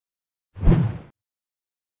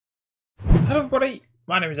Hello everybody,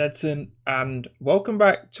 my name is Edson and welcome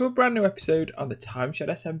back to a brand new episode on the TimeShot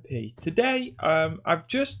SMP. Today I've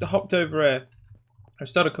just hopped over here. I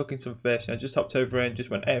started cooking some fish and I just hopped over here and just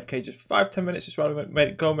went AFK just 5-10 minutes just while I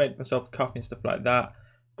made myself a coffee and stuff like that.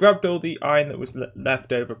 Grabbed all the iron that was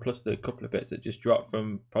left over plus the couple of bits that just dropped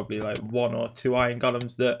from probably like 1 or 2 iron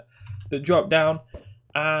golems that dropped down.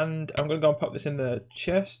 And I'm going to go and pop this in the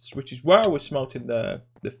chests, which is where I was smelting the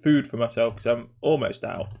food for myself because I'm almost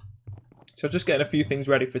out. So just getting a few things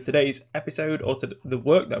ready for today's episode, or to the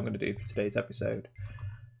work that I'm going to do for today's episode.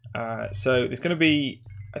 So there's going to be,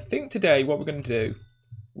 I think today what we're going to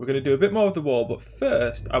do a bit more of the wall, but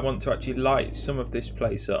first I want to actually light some of this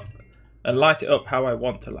place up. And light it up how I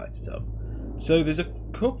want to light it up. So there's a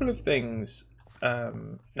couple of things.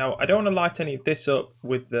 Now I don't want to light any of this up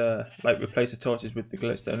with the, replace the torches with the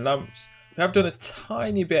glowstone lamps. We have done a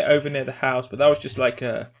tiny bit over near the house, but that was just like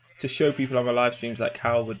to show people on my live streams like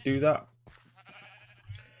how I would do that.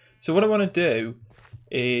 So what I want to do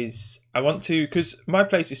is I want to, because my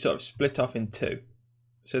place is sort of split off in two.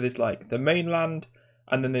 So there's like the mainland,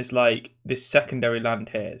 and then there's like this secondary land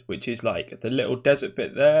here, which is like the little desert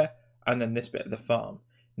bit there, and then this bit of the farm.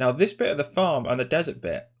 Now this bit of the farm and the desert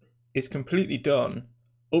bit is completely done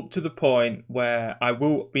up to the point where I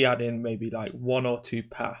will be adding maybe like 1 or 2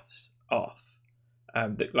 paths off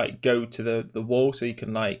that like go to the wall, so you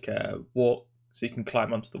can like walk, so you can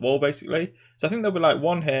climb onto the wall basically. So I think there'll be like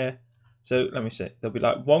one here. So let me see. There'll be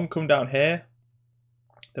like one come down here.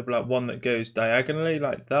 There'll be like one that goes diagonally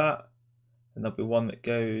like that, and there'll be one that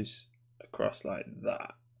goes across like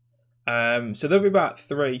that. So there'll be about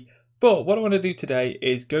 3. But what I want to do today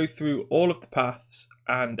is go through all of the paths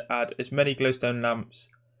and add as many glowstone lamps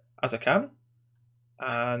as I can.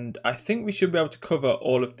 And I think we should be able to cover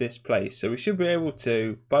all of this place. So we should be able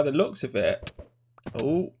to, by the looks of it.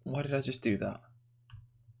 Oh, why did I just do that?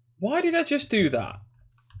 Why did I just do that?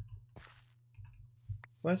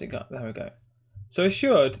 Where's it got? There we go. So I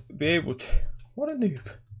should be able to... What a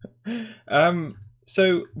noob.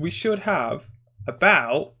 So we should have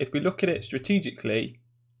about, if we look at it strategically,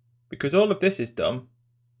 because all of this is done,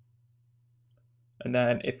 and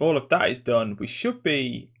then if all of that is done, we should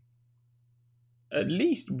be at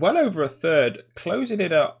least well over a third, closing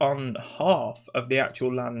it on half of the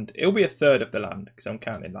actual land. It'll be a third of the land, because I'm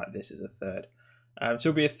counting like this as a third. So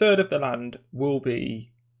it'll be a third of the land will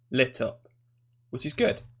be lit up, which is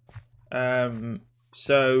good.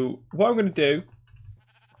 So what I'm going to do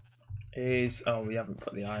is, oh, we haven't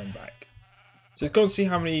put the iron back. So let's go and see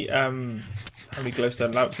how many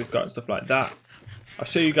glowstone lamps we've got and stuff like that. I'll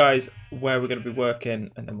show you guys where we're going to be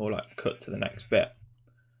working, and then we'll like cut to the next bit.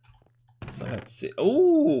 So let's see.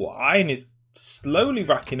 Oh, iron is slowly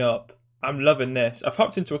racking up. I'm loving this. I've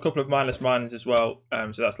hopped into a couple of mindless miners as well,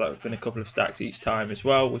 so that's like been a couple of stacks each time as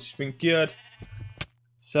well, which has been good.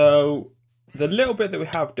 So the little bit that we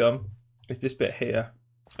have done is this bit here.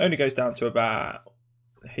 Only goes down to about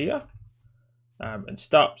here, and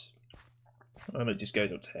stops, and it just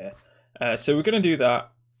goes up to here. So we're going to do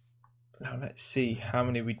that. Now let's see how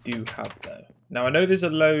many we do have though. Now I know there's a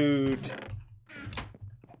load.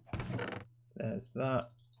 There's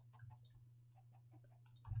that.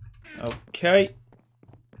 Okay.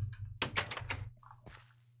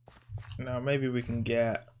 Now maybe we can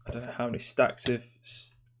get, I don't know how many stacks of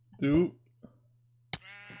stew.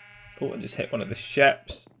 Oh, I just hit one of the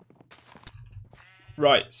sheps.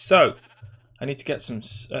 Right, so I need to get some,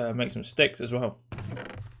 make some sticks as well,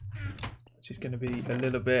 which is going to be a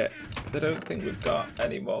little bit, because I don't think we've got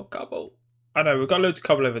any more cobble. I know we've got loads of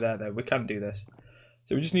cobble over there though. We can do this.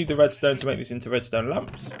 So we just need the redstone to make this into redstone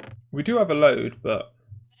lamps. We do have a load, but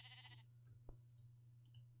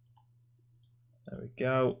there we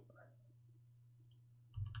go.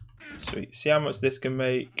 Sweet. See how much this can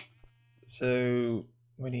make. So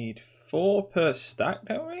we need 4 per stack,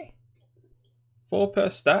 don't we? 4 per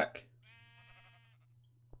stack.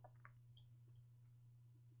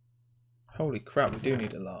 Holy crap, we do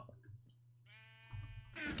need a lot.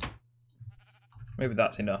 Maybe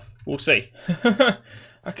that's enough. We'll see.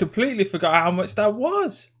 I completely forgot how much that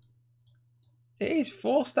was. It is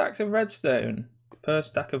 4 stacks of redstone per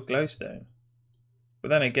stack of glowstone. But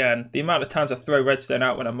then again, the amount of times I throw redstone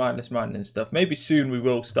out when I'm mindless mining and stuff, maybe soon we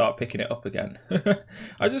will start picking it up again.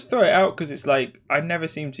 I just throw it out because it's like, I never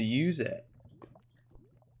seem to use it.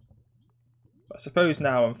 But I suppose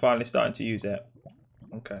now I'm finally starting to use it.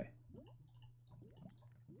 Okay.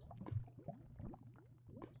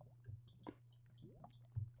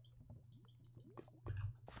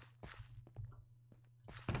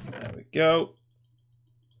 There we go.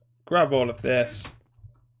 Grab all of this.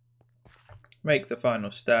 Make the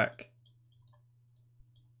final stack.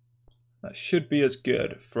 That should be as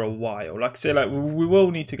good for a while. Like I say, like we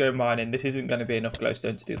will need to go mining. This isn't going to be enough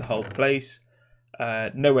glowstone to do the whole place.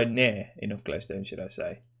 Nowhere near enough glowstone, should I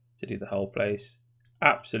say, to do the whole place.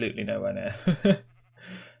 Absolutely nowhere near.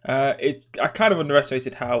 I kind of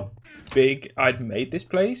underestimated how big I'd made this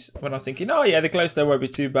place when I was thinking, oh yeah, the glowstone won't be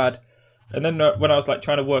too bad. And then when I was like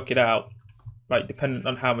trying to work it out, like depending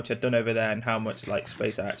on how much I'd done over there and how much like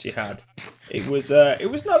space I actually had, it was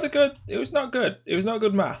not good. It was not good. It was not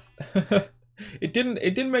good math. It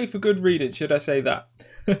didn't make for good reading, should I say that?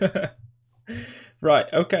 Right.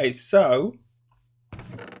 Okay. So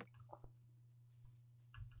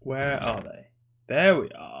where are they? There we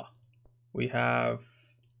are. We have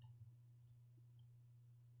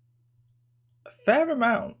a fair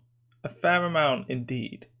amount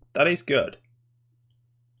indeed. That is good.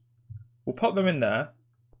 We'll pop them in there.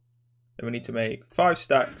 Then we need to make 5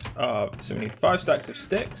 stacks of, so we need 5 stacks of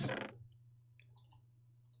sticks.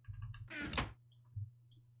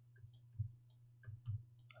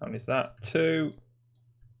 How many is that? 2,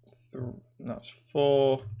 3, that's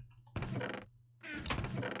 4.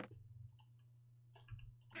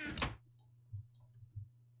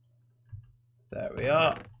 There we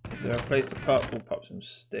are. Is there a place to pop? We'll pop some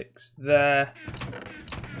sticks there.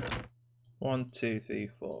 1, 2, 3,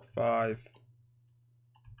 4, 5.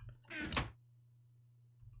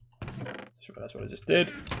 That's what I just did.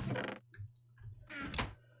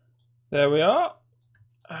 There we are.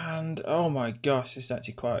 And oh my gosh, it's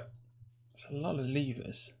actually it's a lot of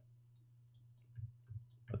levers.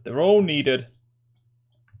 But they're all needed.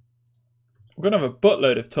 We're going to have a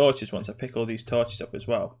buttload of torches once I pick all these torches up as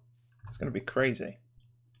well. It's going to be crazy.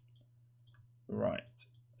 Right,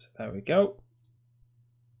 so there we go.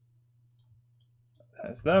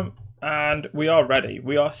 There's them. And we are ready.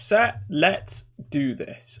 We are set. Let's do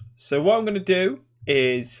this. So what I'm going to do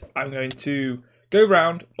is I'm going to go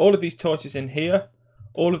around all of these torches in here,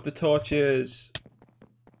 all of the torches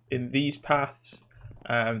in these paths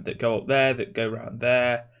that go up there, that go around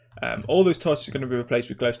there. All those torches are going to be replaced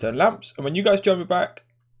with glowstone lamps. And when you guys join me back,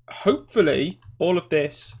 hopefully all of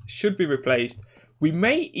this should be replaced. I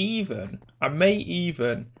may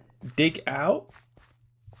even dig out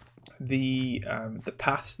the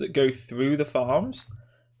paths that go through the farms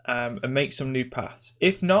and make some new paths.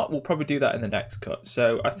 If not, we'll probably do that in the next cut.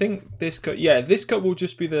 So I think this cut, yeah, this cut will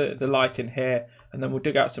just be the light in here, and then we'll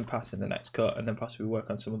dig out some paths in the next cut and then possibly work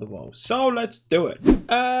on some of the walls. So let's do it.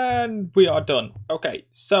 And we are done. Okay,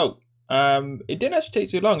 so it didn't actually take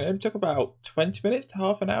too long. It only took about 20 minutes to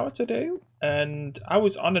half an hour to do, and I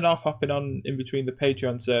was on and off hopping on in between the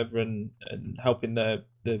Patreon server and helping the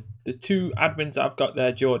 2 admins that I've got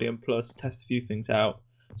there, Geordie and Plus, test a few things out.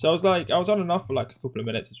 So I was on and off for like a couple of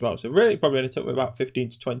minutes as well. So really probably only took me about 15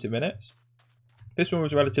 to 20 minutes. This one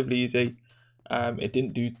was relatively easy. It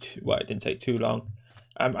didn't take too long.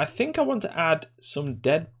 I think I want to add some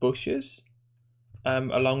dead bushes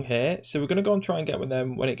along here. So we're going to go and try and get with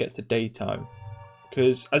them when it gets to daytime.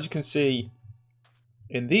 Because as you can see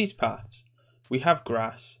in these paths, we have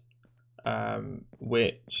grass,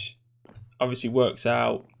 which obviously works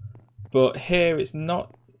out. But here it's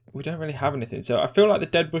not, we don't really have anything. So I feel like the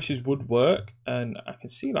dead bushes would work. And I can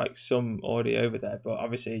see like some already over there. But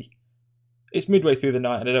obviously it's midway through the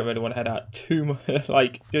night and I don't really want to head out too much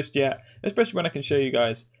like just yet. Especially when I can show you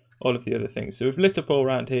guys all of the other things. So we've lit up all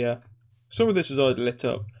around here. Some of this was already lit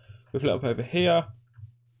up. We've lit up over here.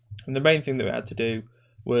 And the main thing that we had to do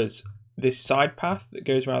was this side path that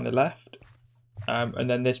goes around the left. And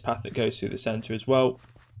then this path that goes through the centre as well.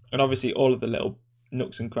 And obviously all of the little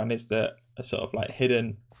nooks and crannies that are sort of like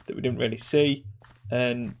hidden that we didn't really see.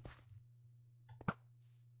 And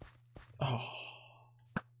oh,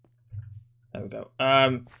 there we go.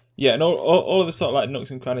 Yeah, and all of the sort of like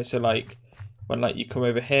nooks and crannies. So like when like you come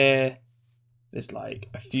over here, there's like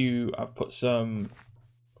a few. I've put some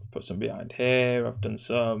behind here. I've done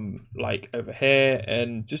some like over here,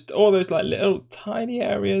 and just all those like little tiny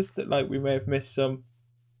areas that like we may have missed some.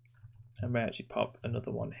 I may actually pop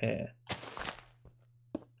another one here.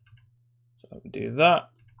 So I can do that.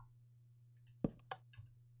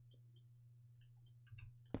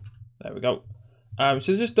 There we go. So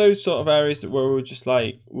just those sort of areas that where we'll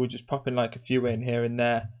just pop in like a few in here and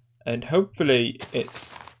there, and hopefully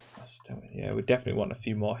it's yeah, we definitely want a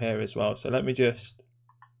few more here as well. So let me just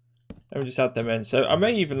add them in. So I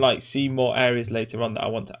may even like see more areas later on that I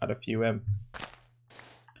want to add a few in.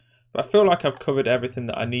 But I feel like I've covered everything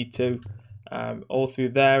that I need to, all through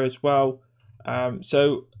there as well.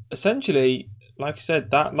 So essentially, like I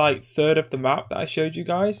said, that like third of the map that I showed you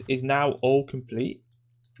guys is now all complete,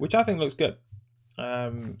 which I think looks good.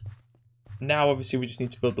 Now obviously we just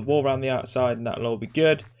need to build the wall around the outside and that'll all be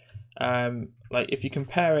good. Like if you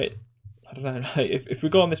compare it, I don't know, like if we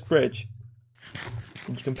go on this bridge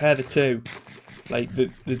and you compare the two, like the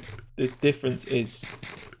difference is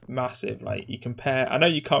massive. Like you compare, I know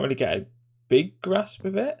you can't really get a big grasp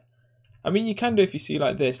of it. I mean, you can do if you see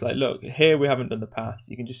like this. Like look, here we haven't done the path.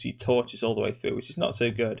 You can just see torches all the way through, which is not so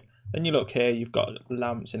good. Then you look here, you've got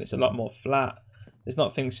lamps and it's a lot more flat. There's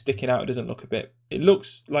not things sticking out. It doesn't look a bit, it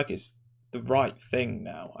looks like it's the right thing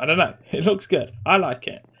now. I don't know. It looks good. I like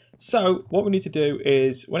it. So what we need to do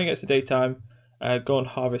is when it gets to daytime, go and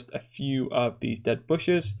harvest a few of these dead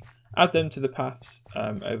bushes, add them to the paths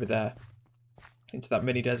over there into that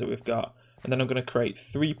mini desert we've got, and then I'm going to create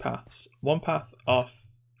 3 paths. One path off,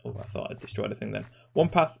 oh I thought I'd destroyed a thing then. One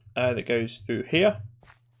path that goes through here,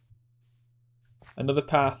 another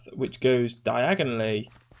path which goes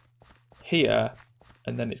diagonally here,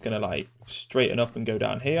 and then it's going to like straighten up and go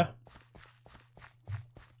down here.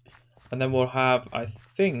 And then we'll have, I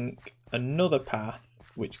think, another path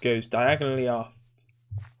which goes diagonally off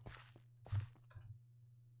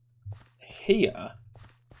here,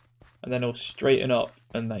 and then it'll straighten up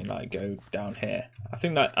and then like go down here. I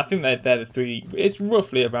think they're the 3. It's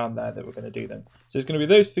roughly around there that we're going to do them. So it's going to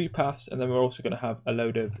be those 3 paths, and then we're also going to have a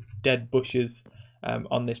load of dead bushes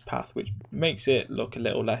on this path, which makes it look a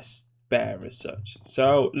little less bare as such.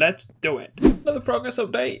 So let's do it. Another progress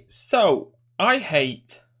update. So I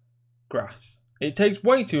hate grass. It takes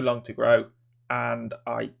way too long to grow, and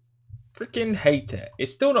I freaking hate it.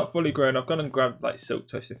 It's still not fully grown. I've gone and grabbed like silk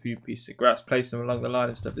touched a few pieces of grass, placed them along the line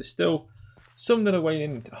and stuff. There's still some that are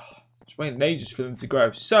waiting, just waiting ages for them to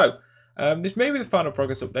grow. So this may be the final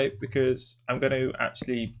progress update because I'm going to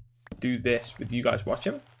actually do this with you guys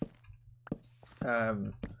watching,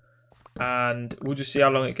 and we'll just see how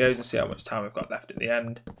long it goes and see how much time we've got left at the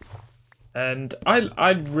end. And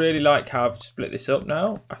I really like how I've split this up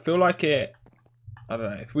now. I feel like it, I don't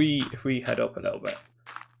know, if we head up a little bit,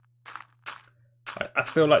 I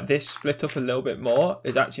feel like this split up a little bit more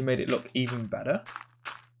has actually made it look even better.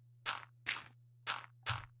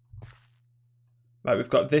 Like we've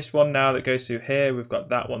got this one now that goes through here, we've got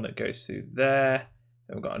that one that goes through there,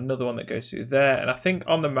 and we've got another one that goes through there, and I think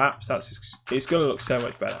on the maps it's going to look so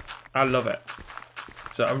much better. I love it.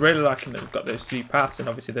 So I'm really liking that we've got those 3 paths, and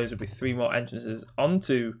obviously those will be 3 more entrances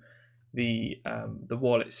onto the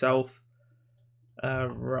wall itself.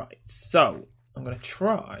 Right, so I'm going to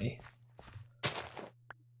try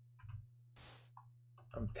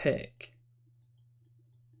and pick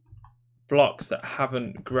blocks that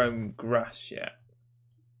haven't grown grass yet.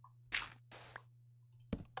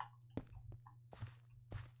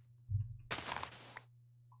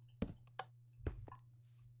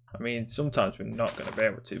 I mean, sometimes we're not going to be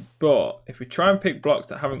able to, but if we try and pick blocks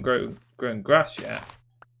that haven't grown grass yet,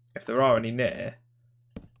 if there are any near,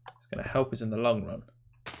 it's going to help us in the long run.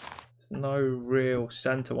 There's no real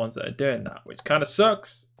centre ones that are doing that, which kind of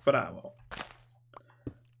sucks, but I will.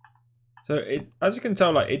 So as you can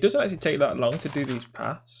tell, like it doesn't actually take that long to do these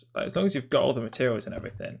paths. Like, as long as you've got all the materials and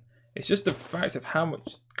everything, it's just the fact of how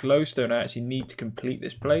much glowstone I actually need to complete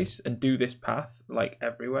this place and do this path like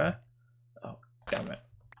everywhere. Oh, damn it.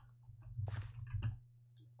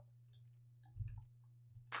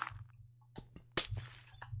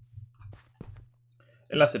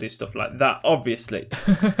 Unless I do stuff like that, obviously.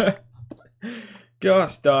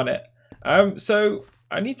 Gosh darn it. So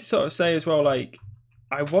I need to sort of say as well, like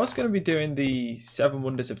I was going to be doing the 7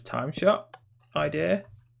 Wonders of TimeShot idea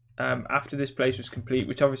after this place was complete,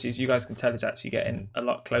 which obviously, as you guys can tell, is actually getting a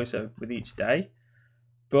lot closer with each day.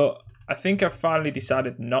 But I think I've finally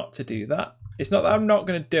decided not to do that. It's not that I'm not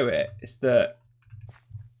going to do it, it's that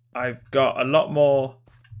I've got a lot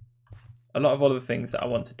of other things that I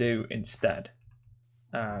want to do instead.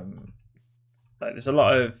 Like there's a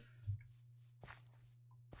lot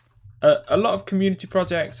of community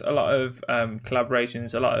projects, a lot of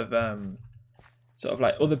collaborations, a lot of sort of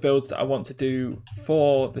like other builds that I want to do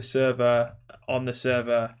for the server, on the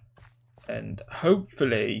server, and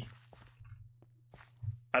hopefully,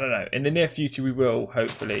 I don't know, in the near future we will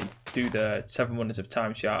hopefully do the 7 Wonders of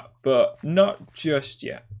TimeShot, but not just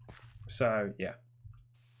yet. So yeah,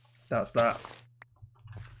 that's that.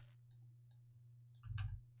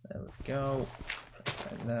 There we go. That's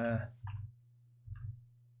that there.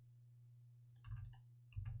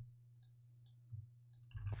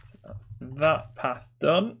 So that's that path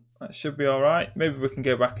done. That should be alright. Maybe we can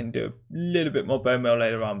go back and do a little bit more bone meal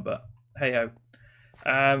later on, but hey ho.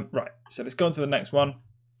 Right, so let's go on to the next one.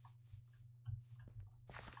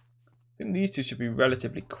 I think these two should be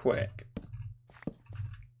relatively quick.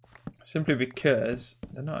 Simply because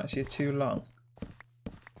they're not actually too long.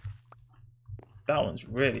 That one's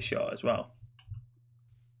really short as well.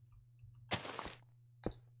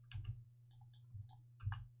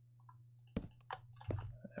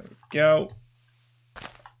 go.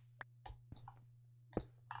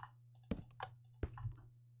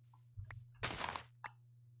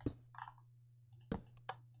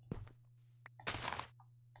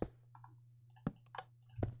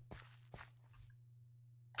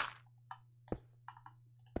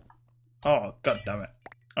 Oh, god damn it.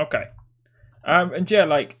 Okay. And yeah,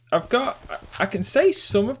 like I can say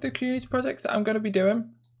some of the community projects that I'm going to be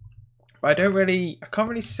doing, but I can't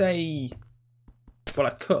really say. Well,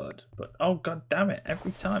 I could, but oh god damn it,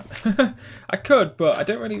 every time. I could, but I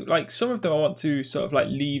don't really like some of them. I want to sort of like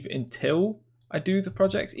leave until I do the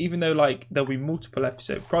projects, even though like there'll be multiple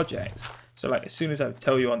episode projects. So like as soon as I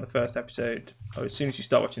tell you on the first episode, or as soon as you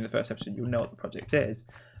start watching the first episode, you'll know what the project is.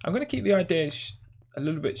 I'm going to keep the ideas a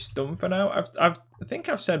little bit stunned for now. I think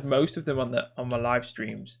I've said most of them on my live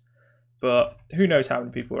streams, but who knows how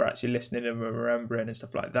many people are actually listening and remembering and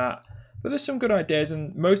stuff like that. But there's some good ideas,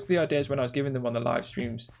 and most of the ideas when I was giving them on the live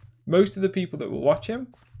streams, most of the people that were watching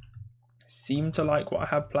seemed to like what I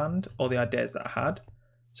had planned or the ideas that I had.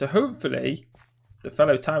 So hopefully the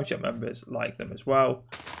fellow TimeShot members like them as well,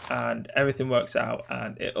 and everything works out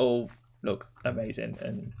and it all looks amazing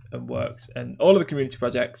and works, and all of the community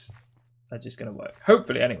projects are just going to work.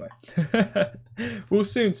 Hopefully, anyway. We'll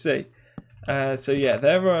soon see. So yeah,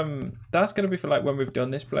 that's going to be for like when we've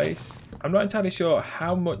done this place. I'm not entirely sure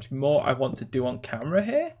how much more I want to do on camera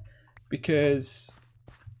here, because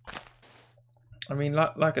I mean,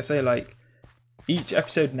 like I say, like each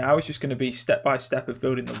episode now is just going to be step by step of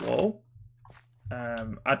building the wall.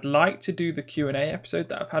 I'd like to do the Q&A episode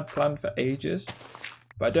that I've had planned for ages,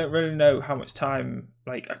 but I don't really know how much time.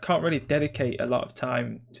 Like, I can't really dedicate a lot of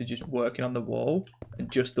time to just working on the wall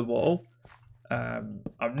and just the wall.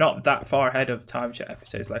 I'm not that far ahead of TimeShot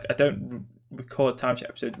episodes. Like, I don't record TimeShot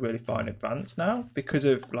episodes really far in advance now because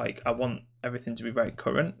of like I want everything to be very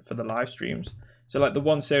current for the live streams. So like the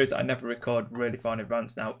one series that I never record really far in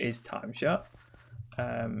advance now is TimeShot.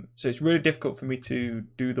 So it's really difficult for me to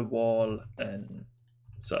do the wall and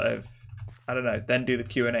sort of, I don't know, then do the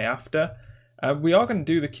Q&A after. We are going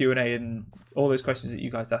to do the Q&A, and all those questions that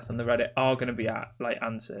you guys asked on the Reddit are going to be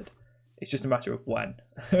answered. It's just a matter of when.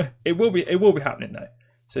 It will be happening though,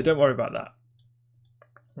 so don't worry about that.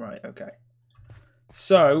 Right, okay.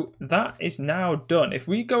 So that is now done. If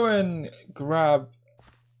we go and grab,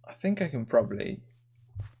 I think I can probably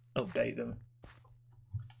update them.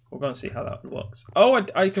 We're going to see how that looks. Oh,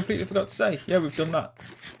 I completely forgot to say. Yeah, we've done that.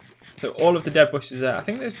 So all of the dead bushes there. I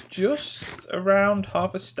think there's just around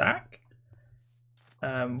half a stack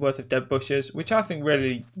worth of dead bushes, which I think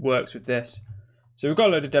really works with this. So we've got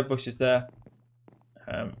a load of dead bushes there.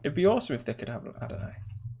 It'd be awesome if they could have, I don't know,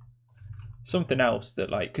 something else that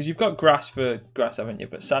like, because you've got grass for grass, haven't you?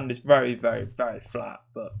 But sand is very, very, very flat.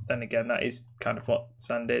 But then again, that is kind of what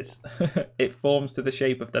sand is. It forms to the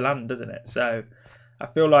shape of the land, doesn't it? So I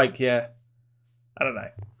feel like, yeah, I don't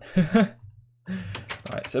know.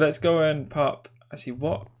 Right, so let's go and pop. Actually,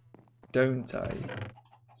 what don't I?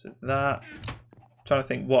 So that. I'm trying to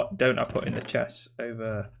think, what don't I put in the chest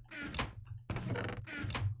over?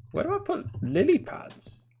 Where do I put lily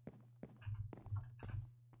pads?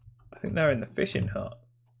 I think they're in the fishing hut.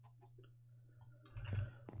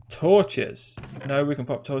 Torches. No, we can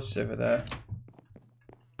pop torches over there.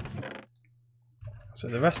 So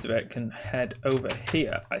the rest of it can head over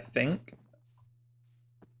here, I think.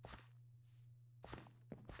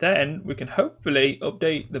 Then we can hopefully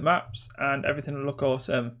update the maps and everything will look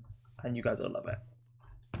awesome and you guys will love it.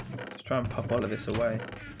 Let's try and pop all of this away.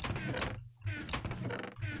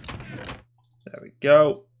 There we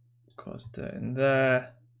go. Of course, in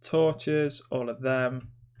there. Torches, all of them.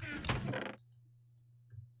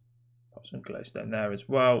 Pop some glowstone there as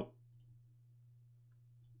well.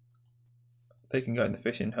 They can go in the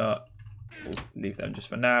fishing hut. We'll leave them just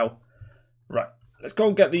for now. Right, let's go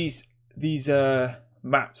and get these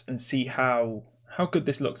maps and see how good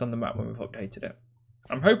this looks on the map when we've updated it.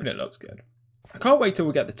 I'm hoping it looks good. I can't wait till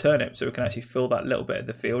we get the turnip so we can actually fill that little bit of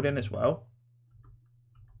the field in as well.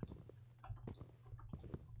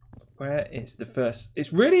 Where is the first?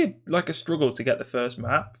 It's really like a struggle to get the first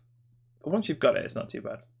map, but once you've got it, it's not too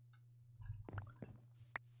bad.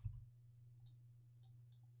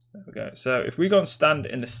 There we go. So if we go and stand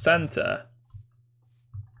in the center,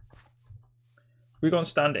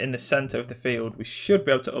 of the field, we should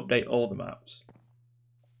be able to update all the maps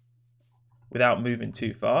without moving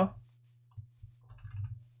too far.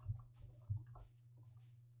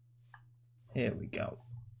 Here we go.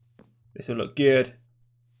 This will look good.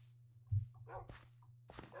 Oh,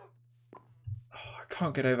 I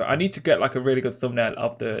can't get over. I need to get like a really good thumbnail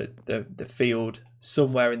of the field,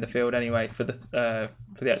 somewhere in the field anyway, for the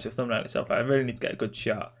actual thumbnail itself. I really need to get a good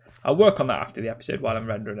shot. I'll work on that after the episode while I'm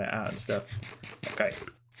rendering it out and stuff. Okay,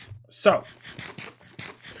 so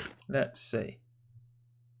let's see.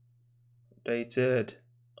 Updated,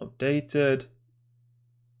 updated,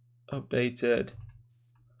 updated,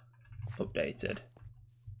 updated.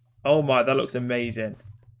 Oh my, that looks amazing.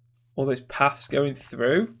 All those paths going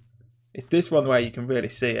through. It's this one where you can really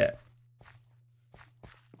see it.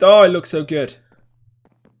 Oh, it looks so good.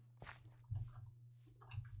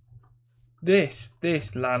 This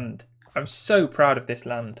land. I'm so proud of this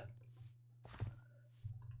land.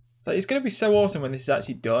 So it's going to be so awesome when this is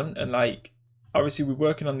actually done. And like, obviously we're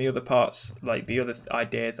working on the other parts, like the other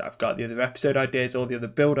ideas that I've got, the other episode ideas, all the other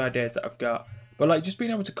build ideas that I've got. But like just being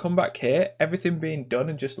able to come back here, everything being done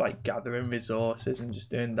and just like gathering resources and just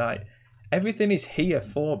doing that. Everything is here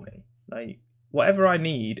for me. Like whatever I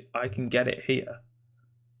need, I can get it here.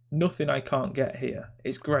 Nothing I can't get here.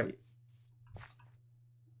 It's great.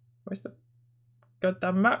 Where's the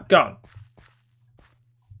goddamn map gone?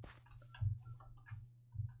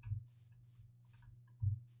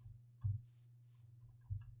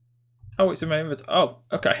 Oh, it's in my inventory. Oh,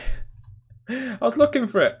 okay. I was looking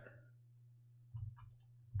for it.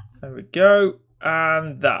 There we go.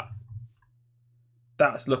 And that.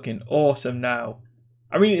 That's looking awesome now.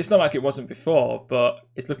 I mean, it's not like it wasn't before, but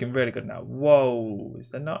it's looking really good now. Whoa. Is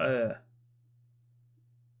there not a...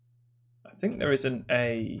 I think there isn't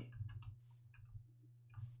a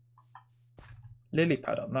lily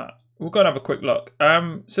pad on that. We'll go and have a quick look.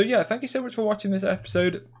 So yeah, thank you so much for watching this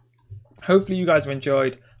episode. Hopefully you guys have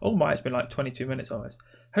enjoyed. Oh my, it's been like 22 minutes almost.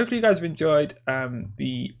 Hopefully you guys have enjoyed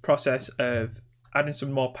the process of adding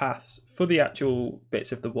some more paths for the actual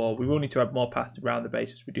bits of the wall. We will need to add more paths around the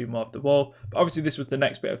base as we do more of the wall. But obviously this was the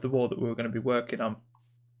next bit of the wall that we were going to be working on.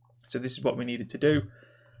 So this is what we needed to do.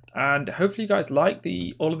 And hopefully you guys like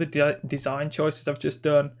all of the design choices I've just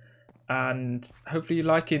done. And hopefully you're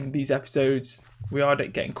liking these episodes. We are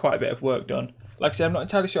getting quite a bit of work done. Like I said, I'm not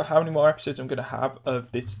entirely sure how many more episodes I'm going to have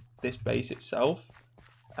of this base itself.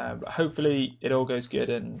 But hopefully it all goes good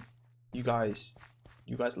and you guys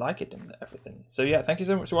like it and everything. So yeah, thank you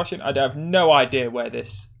so much for watching. I have no idea where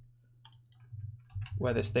this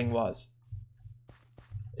thing was.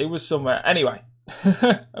 It was somewhere. Anyway,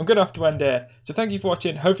 I'm going to have to end here. So thank you for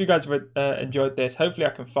watching. Hopefully you guys have enjoyed this. Hopefully I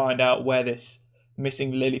can find out where this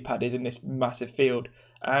missing lily pad is in this massive field.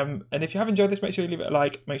 And if you have enjoyed this, make sure you leave it a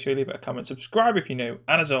like. Make sure you leave it a comment. Subscribe if you're new.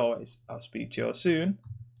 And as always, I'll speak to you all soon.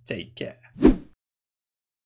 Take care.